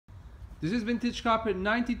This is vintage carpet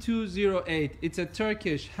 9208. It's a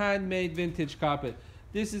Turkish handmade vintage carpet.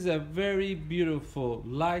 This is a very beautiful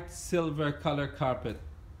light silver color carpet.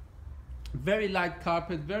 Very light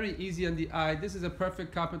carpet, very easy on the eye. This is a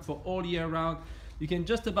perfect carpet for all year round. You can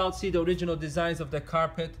just about see the original designs of the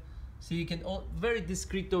carpet. So you can, very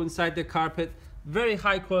discreet though inside the carpet. Very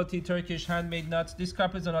high quality Turkish handmade nuts. These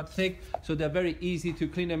carpets are not thick, so they're very easy to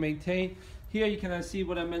clean and maintain. Here you can see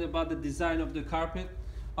what I meant about the design of the carpet.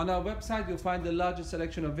 On our website, you'll find the largest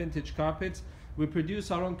selection of vintage carpets. We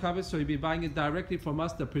produce our own carpets, so you'll be buying it directly from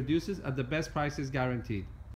us, the producers, at the best prices guaranteed.